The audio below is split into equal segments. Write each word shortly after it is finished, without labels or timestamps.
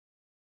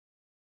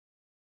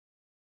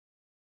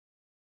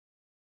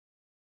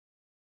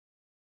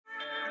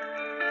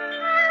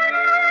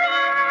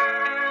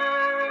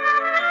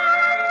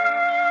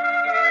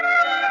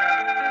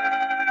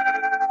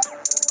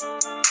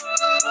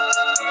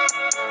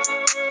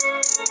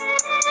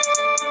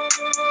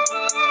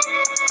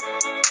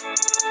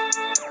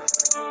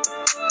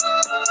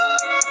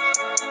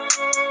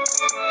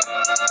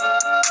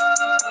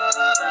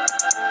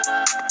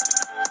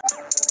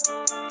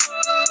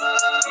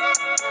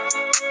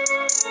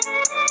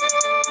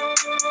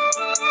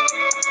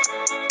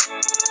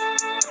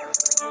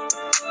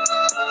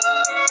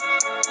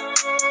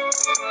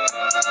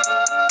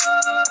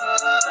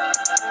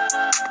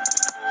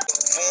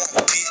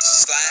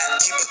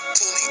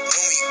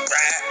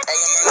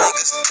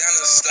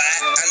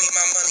slide. I need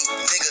my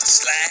money, nigga,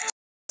 slide.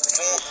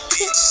 Phone,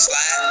 bitch,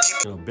 slide.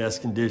 You know,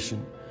 best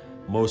condition,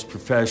 most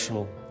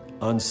professional,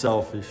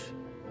 unselfish,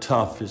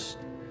 toughest,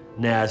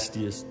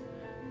 nastiest,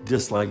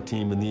 disliked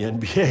team in the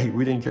NBA.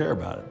 We didn't care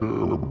about it.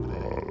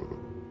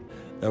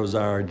 That was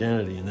our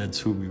identity, and that's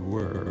who we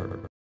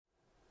were.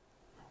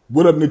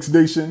 What up, Knicks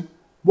Nation?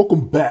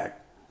 Welcome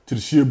back to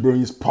the Sheer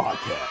Brilliance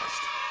Podcast.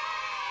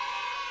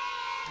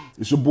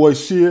 It's your boy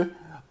Sheer.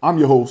 I'm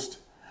your host,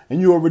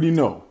 and you already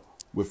know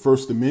we're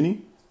first to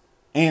many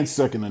and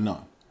second to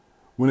none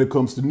when it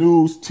comes to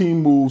news,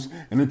 team moves,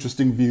 and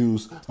interesting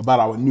views about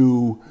our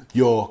New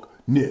York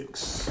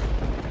Knicks.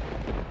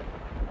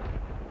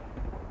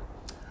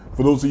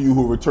 For those of you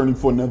who are returning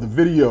for another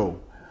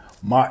video,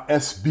 my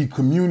SB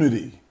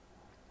community,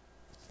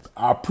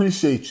 I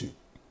appreciate you.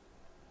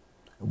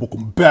 And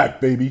welcome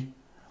back, baby.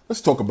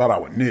 Let's talk about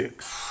our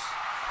Knicks.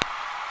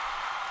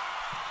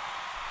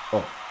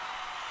 Oh,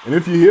 and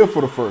if you're here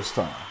for the first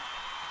time,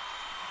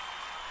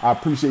 I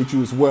appreciate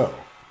you as well.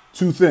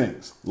 Two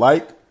things: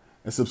 like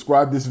and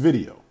subscribe this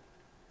video,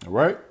 all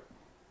right?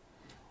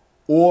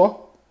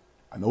 Or,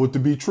 I know it to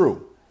be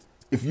true,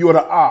 if you're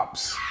the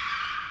ops,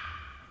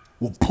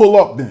 well, pull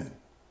up then.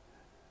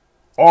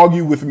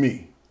 Argue with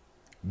me.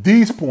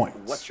 These points.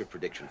 What's your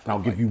prediction for I'll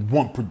give you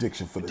one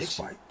prediction for this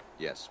fight.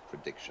 Yes,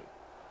 prediction.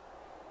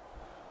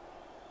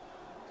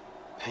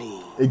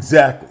 Pain.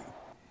 Exactly.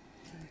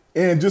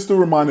 And just a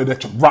reminder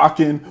that you're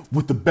rocking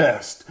with the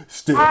best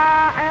still.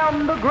 I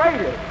am the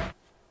greatest.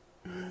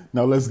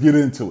 Now let's get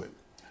into it.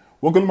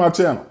 Welcome to my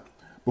channel.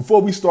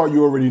 Before we start,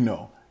 you already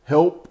know,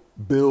 help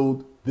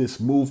build this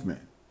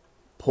movement.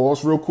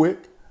 Pause real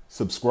quick,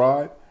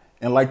 subscribe,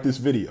 and like this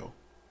video.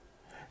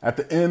 At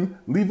the end,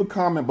 leave a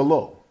comment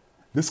below.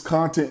 This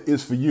content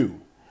is for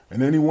you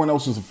and anyone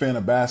else who's a fan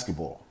of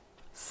basketball.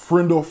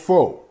 Friend or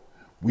foe,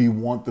 we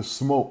want the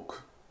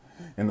smoke.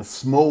 And the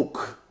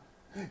smoke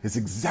is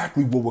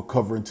exactly what we're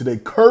covering today,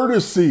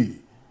 courtesy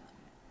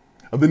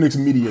of the Knicks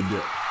Media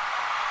Day.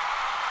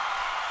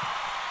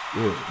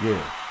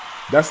 Yeah.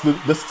 That's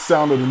the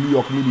sound of the New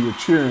York media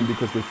cheering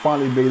because they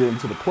finally made it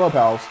into the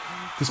clubhouse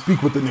to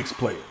speak with the Knicks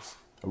players,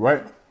 all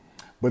right?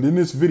 But in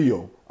this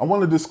video, I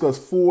want to discuss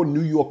 4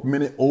 New York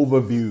Minute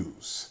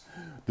overviews.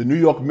 The New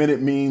York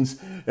Minute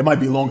means it might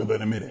be longer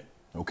than a minute,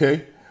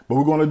 okay? But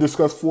we're going to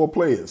discuss 4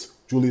 players: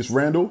 Julius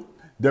Randle,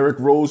 Derrick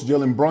Rose,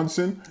 Jalen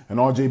Brunson, and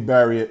RJ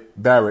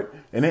Barrett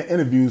in their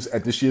interviews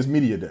at this year's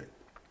Media Day.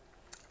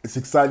 It's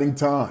exciting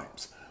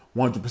times.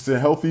 100%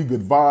 healthy,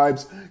 good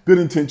vibes, good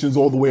intentions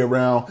all the way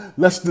around.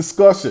 Let's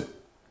discuss it,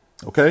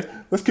 okay?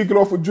 Let's kick it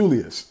off with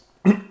Julius.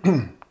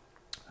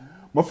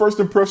 My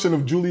first impression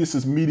of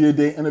Julius's Media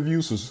Day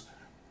interviews was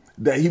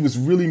that he was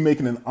really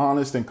making an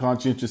honest and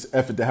conscientious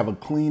effort to have a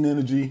clean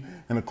energy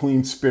and a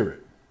clean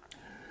spirit.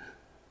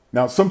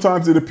 Now,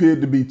 sometimes it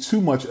appeared to be too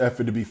much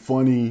effort to be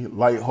funny,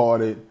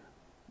 lighthearted,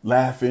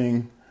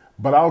 laughing,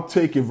 but I'll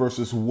take it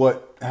versus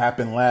what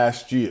happened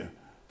last year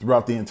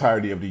throughout the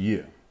entirety of the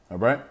year, all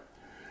right?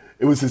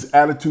 It was his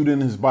attitude and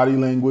his body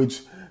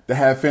language that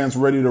had fans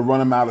ready to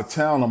run him out of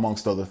town,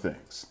 amongst other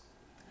things.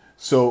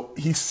 So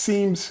he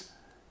seems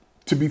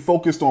to be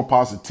focused on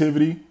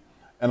positivity,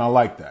 and I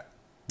like that,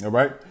 all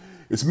right?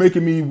 It's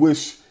making me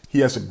wish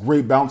he has a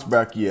great bounce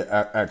back year,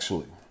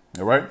 actually,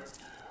 all right?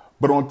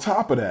 But on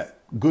top of that,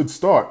 good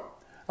start,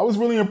 I was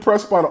really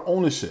impressed by the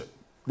ownership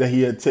that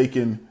he had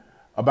taken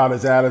about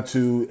his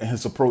attitude and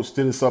his approach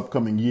to this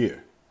upcoming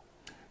year.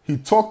 He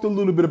talked a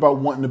little bit about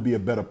wanting to be a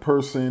better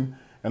person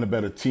and a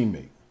better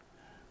teammate.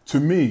 To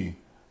me,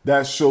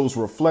 that shows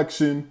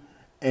reflection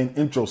and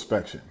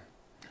introspection.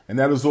 And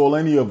that is all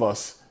any of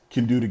us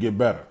can do to get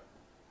better,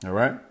 all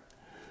right?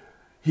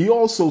 He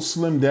also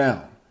slimmed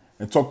down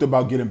and talked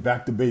about getting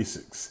back to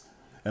basics.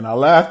 And I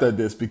laughed at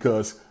this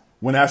because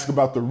when asked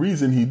about the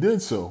reason he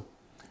did so,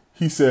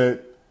 he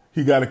said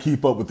he got to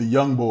keep up with the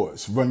young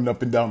boys running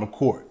up and down the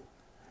court.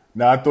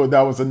 Now, I thought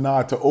that was a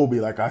nod to Obi,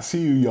 like, I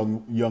see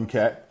you, young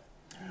cat.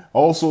 I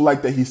also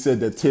like that he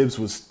said that Tibbs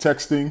was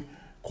texting,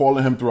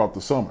 calling him throughout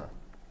the summer.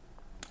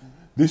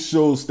 This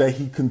shows that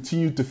he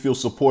continued to feel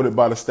supported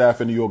by the staff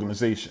and the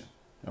organization,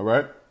 all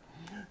right?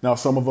 Now,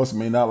 some of us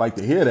may not like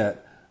to hear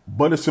that,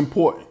 but it's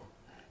important.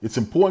 It's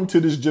important to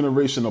this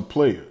generation of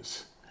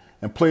players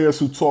and players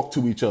who talk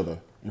to each other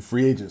in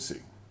free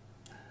agency.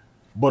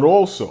 But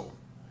also,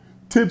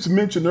 Tibbs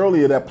mentioned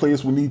earlier that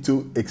players will need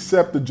to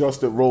accept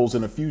adjusted roles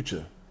in the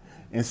future,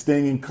 and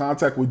staying in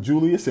contact with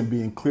Julius and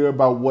being clear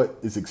about what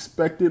is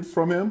expected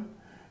from him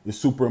is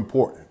super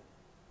important.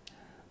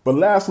 But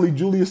lastly,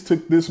 Julius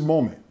took this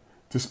moment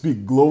to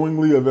speak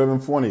glowingly of Evan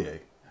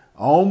Fournier.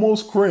 I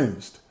almost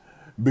cringed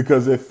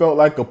because it felt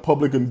like a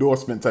public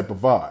endorsement type of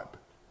vibe.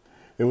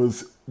 It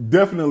was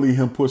definitely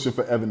him pushing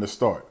for Evan to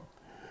start.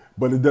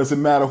 But it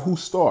doesn't matter who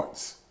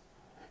starts.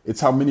 It's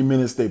how many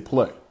minutes they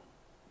play.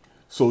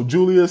 So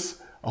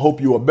Julius, I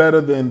hope you are better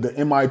than the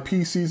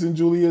MIP season,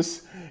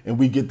 Julius, and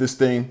we get this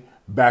thing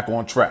back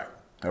on track,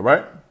 all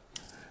right?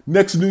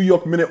 Next New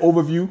York Minute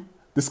overview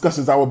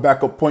discusses our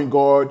backup point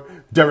guard,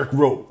 Derrick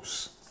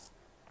Rose.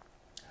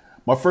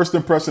 My first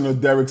impression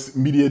of Derek's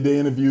media day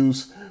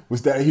interviews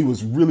was that he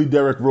was really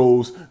Derrick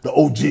Rose, the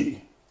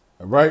OG.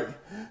 All right?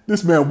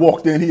 This man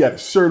walked in, he had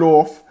his shirt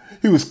off.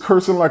 He was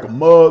cursing like a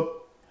mug.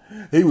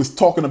 He was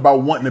talking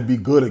about wanting to be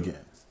good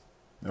again.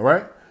 All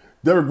right?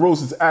 Derrick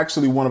Rose is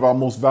actually one of our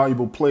most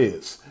valuable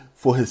players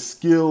for his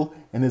skill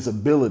and his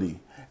ability,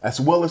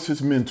 as well as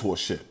his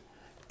mentorship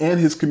and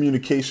his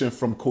communication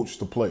from coach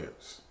to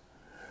players.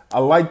 I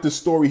like the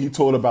story he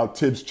told about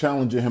Tibbs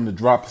challenging him to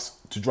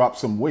drop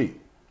some weight.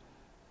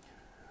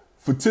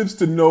 For Tibbs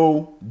to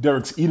know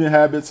Derrick's eating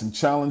habits and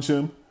challenge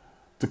him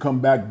to come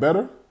back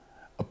better,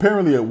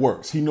 apparently it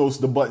works. He knows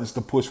the buttons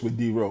to push with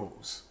D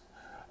Rose.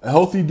 A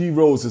healthy D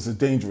Rose is a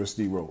dangerous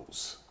D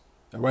Rose.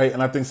 All right?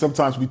 And I think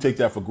sometimes we take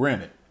that for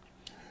granted.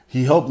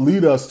 He helped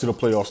lead us to the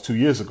playoffs 2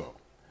 years ago.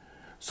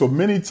 So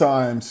many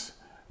times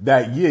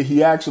that year,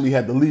 he actually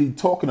had the league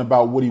talking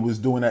about what he was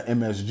doing at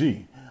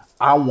MSG.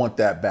 I want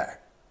that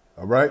back.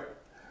 All right?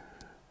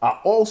 I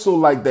also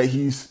like that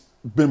he's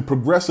been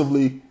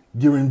progressively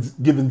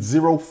given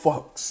zero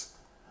fucks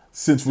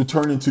since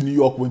returning to New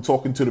York when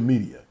talking to the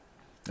media.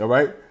 All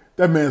right?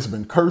 That man's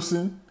been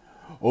cursing,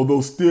 although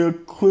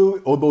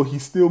he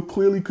still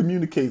clearly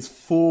communicates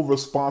full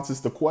responses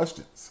to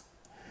questions.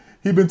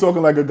 He's been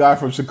talking like a guy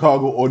from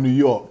Chicago or New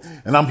York,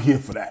 and I'm here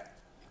for that.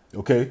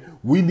 Okay?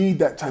 We need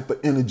that type of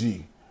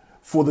energy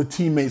for the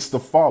teammates to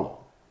follow.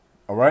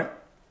 All right?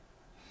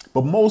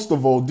 But most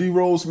of all, D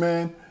Rose,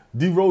 man,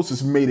 D Rose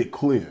has made it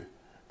clear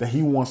that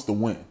he wants to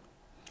win.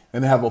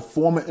 And to have a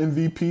former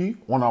MVP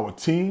on our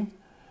team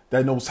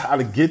that knows how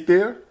to get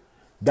there,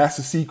 that's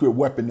a secret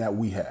weapon that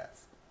we have.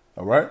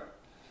 All right?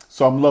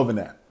 So I'm loving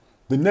that.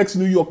 The next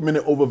New York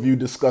Minute overview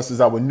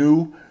discusses our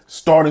new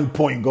starting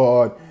point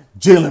guard,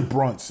 Jalen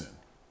Brunson.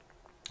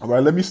 All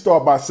right, let me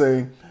start by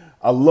saying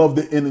I love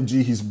the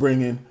energy he's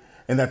bringing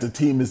and that the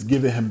team is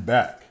giving him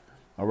back.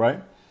 All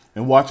right?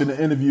 And watching the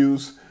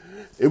interviews,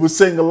 it was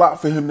saying a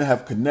lot for him to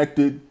have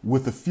connected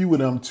with a few of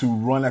them to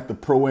run at the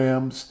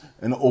pro-ams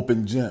and the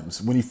open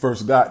gyms when he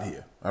first got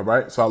here. All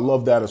right? So I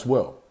love that as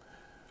well.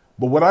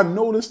 But what I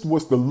noticed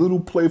was the little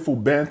playful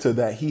banter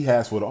that he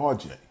has with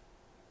RJ.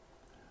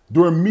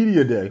 During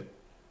media day,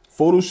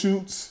 photo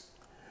shoots,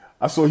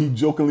 I saw he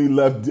jokingly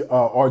left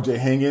RJ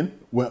hanging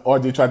when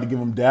RJ tried to give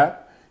him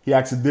dap. He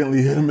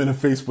accidentally hit him in the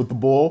face with the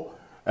ball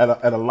at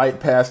a light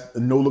pass, a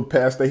no-look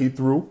pass that he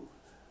threw.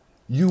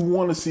 You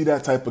want to see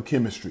that type of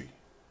chemistry,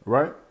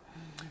 right?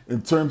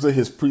 In terms of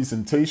his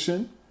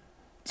presentation,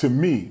 to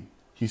me,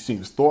 he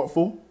seems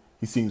thoughtful,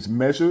 he seems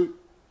measured,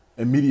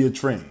 and media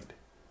trained.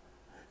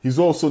 He's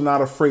also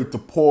not afraid to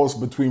pause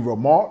between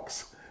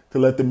remarks to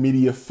let the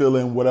media fill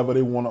in whatever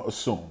they want to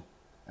assume.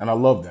 And I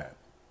love that.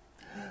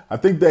 I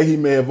think that he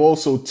may have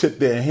also tipped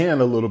their hand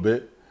a little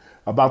bit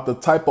about the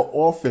type of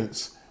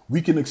offense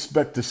we can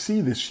expect to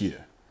see this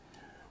year.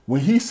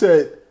 When he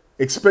said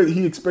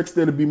he expects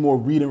there to be more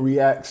read and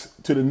reacts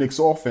to the Knicks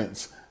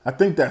offense, I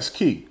think that's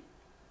key.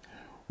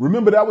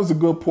 Remember, that was a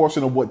good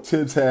portion of what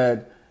Tibbs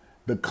had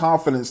the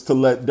confidence to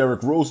let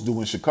Derrick Rose do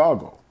in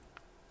Chicago.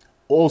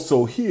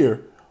 Also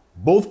here,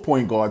 both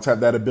point guards have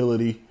that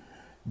ability.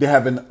 They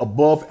have an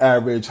above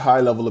average,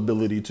 high level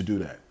ability to do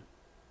that.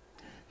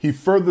 He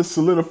further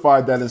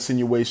solidified that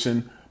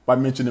insinuation by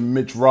mentioning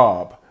Mitch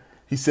Robb.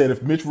 He said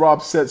if Mitch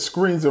Robb sets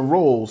screens and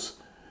rolls,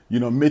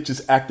 Mitch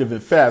is active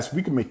and fast,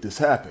 we can make this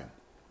happen.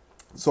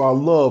 So I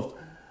loved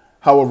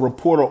how a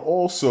reporter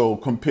also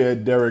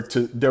compared Jalen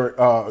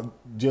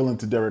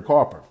to Derek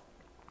Harper.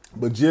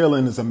 But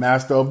Jalen is a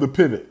master of the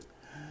pivot.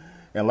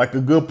 And like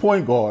a good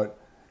point guard,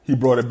 he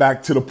brought it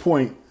back to the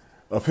point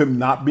of him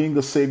not being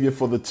a savior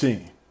for the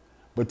team,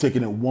 but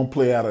taking it one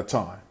play at a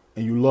time.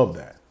 And you love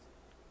that.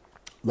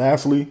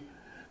 Lastly,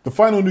 the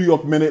final New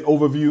York Minute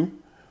overview.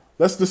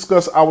 Let's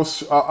discuss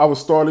our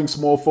starting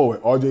small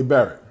forward, RJ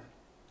Barrett.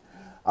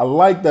 I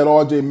like that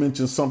RJ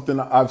mentioned something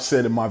I've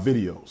said in my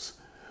videos.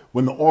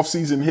 When the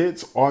offseason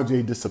hits,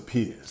 RJ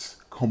disappears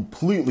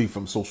completely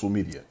from social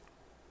media.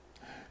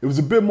 It was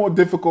a bit more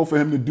difficult for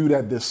him to do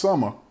that this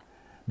summer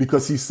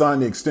because he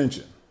signed the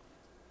extension.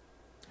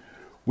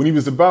 When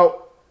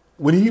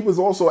he was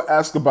also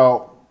asked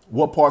about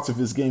what parts of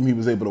his game he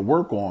was able to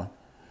work on,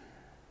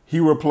 he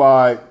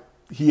replied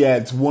he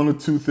adds 1 or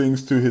 2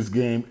 things to his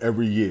game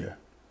every year.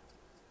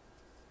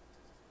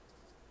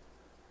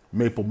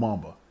 Maple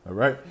Mamba, all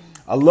right?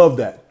 I love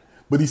that.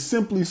 But he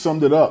simply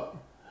summed it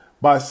up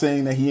by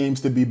saying that he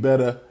aims to be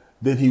better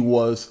than he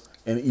was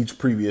in each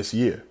previous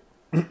year.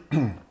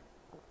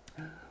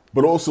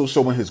 But also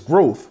showing his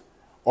growth,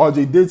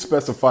 RJ did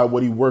specify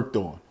what he worked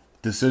on: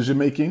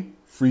 decision-making,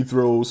 free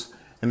throws,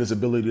 and his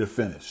ability to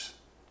finish.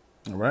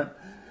 All right?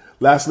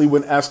 Lastly,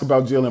 when asked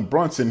about Jalen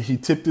Brunson, he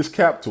tipped his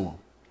cap to him,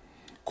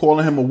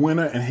 calling him a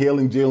winner and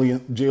hailing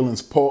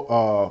Jalen's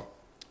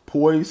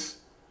poise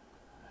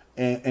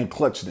and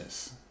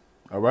clutchness.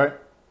 All right?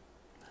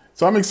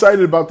 So I'm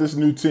excited about this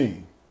new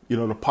team.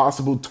 The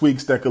possible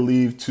tweaks that could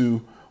lead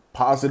to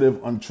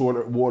positive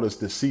uncharted waters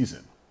this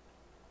season.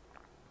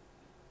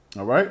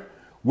 All right?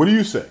 What do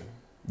you say?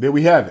 There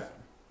we have it.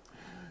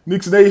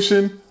 Knicks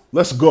Nation,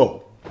 let's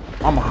go.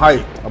 I'm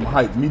hyped. I'm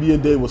hyped. Media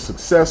Day was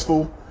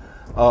successful.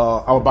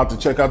 I'm about to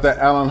check out that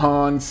Alan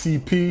Hahn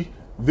CP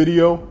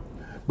video.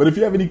 But if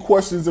you have any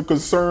questions or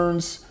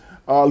concerns,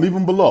 leave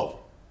them below.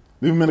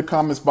 Leave them in the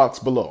comments box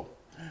below.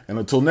 And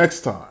until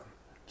next time,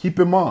 keep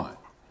in mind,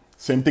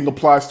 same thing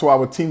applies to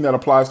our team that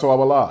applies to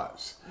our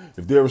lives.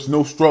 If there is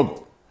no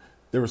struggle,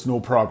 there is no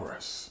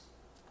progress.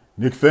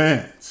 Knicks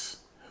fans,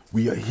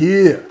 we are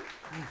here,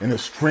 and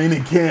it's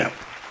training camp,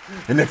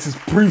 and next is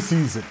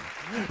preseason,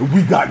 and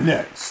we got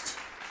next.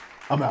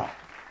 I'm out.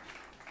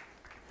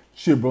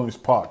 Shit Brilliance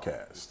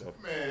Podcast.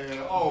 Man,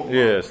 oh my.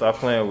 Yeah, stop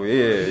playing with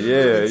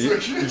yeah.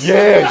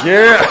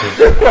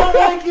 I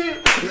like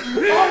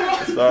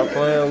it. Stop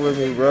playing with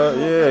me, bro.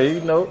 Yeah,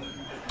 you know.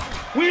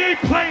 We ain't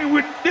playing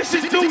with this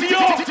is New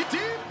York.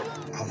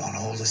 I want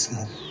all the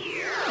smoke.